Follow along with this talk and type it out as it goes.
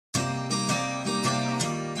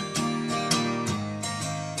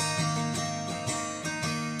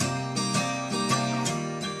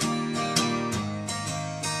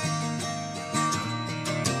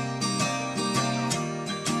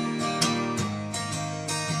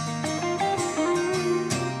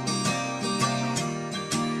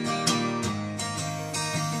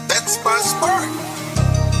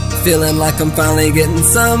Feeling like I'm finally getting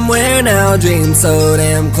somewhere now. Dream so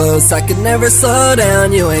damn close, I could never slow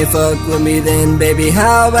down. You ain't fuck with me then, baby,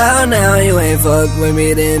 how about now? You ain't fuck with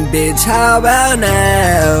me then, bitch, how about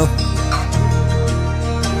now?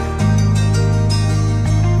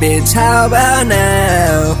 Bitch, how about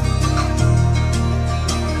now?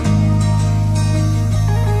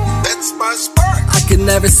 That's my spark. I could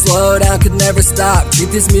never slow down, could never stop.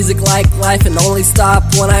 Treat this music like life and only stop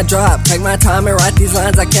when I drop. Take my time and write these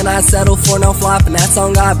lines, I cannot settle for no flop. And that's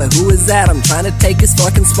on God, but who is that? I'm trying to take his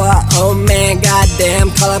fucking spot. Oh man, goddamn,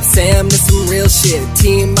 call up Sam, this some real shit.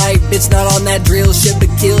 Team Mike, bitch, not on that drill shit, but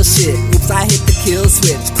kill shit. Oops, I hit the kill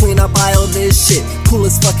switch, clean up all this shit. Cool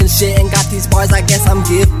as fucking shit, and got these bars, I guess I'm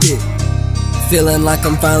gifted. Feeling like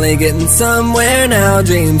I'm finally getting somewhere now.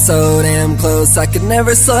 Dream so damn close, I could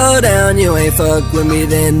never slow down. You ain't fuck with me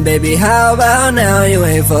then, baby, how about now? You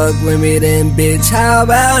ain't fuck with me then, bitch, how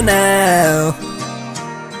about now?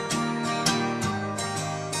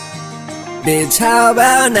 Bitch, how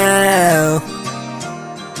about now?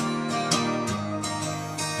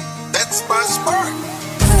 That's my spark.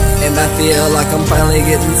 And I feel like I'm finally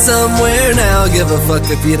getting somewhere now. Give a fuck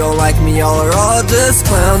if you don't like me, y'all are all just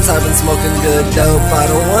clowns. I've been smoking good dope, I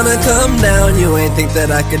don't wanna come down. You ain't think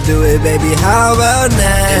that I could do it, baby, how about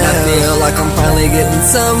now? And I feel like I'm finally getting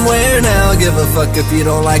somewhere now. Give a fuck if you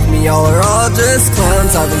don't like me, y'all are all just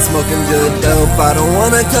clowns. I've been smoking good dope, I don't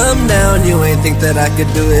wanna come down. You ain't think that I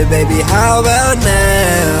could do it, baby, how about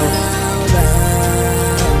now?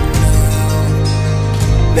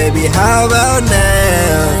 Baby, how about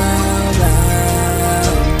now?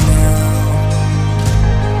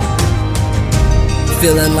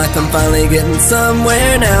 Feeling like I'm finally getting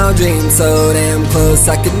somewhere now. Dream so damn close,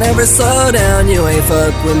 I could never slow down. You ain't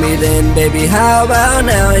fuck with me then, baby, how about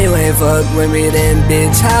now? You ain't fuck with me then,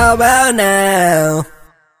 bitch, how about now?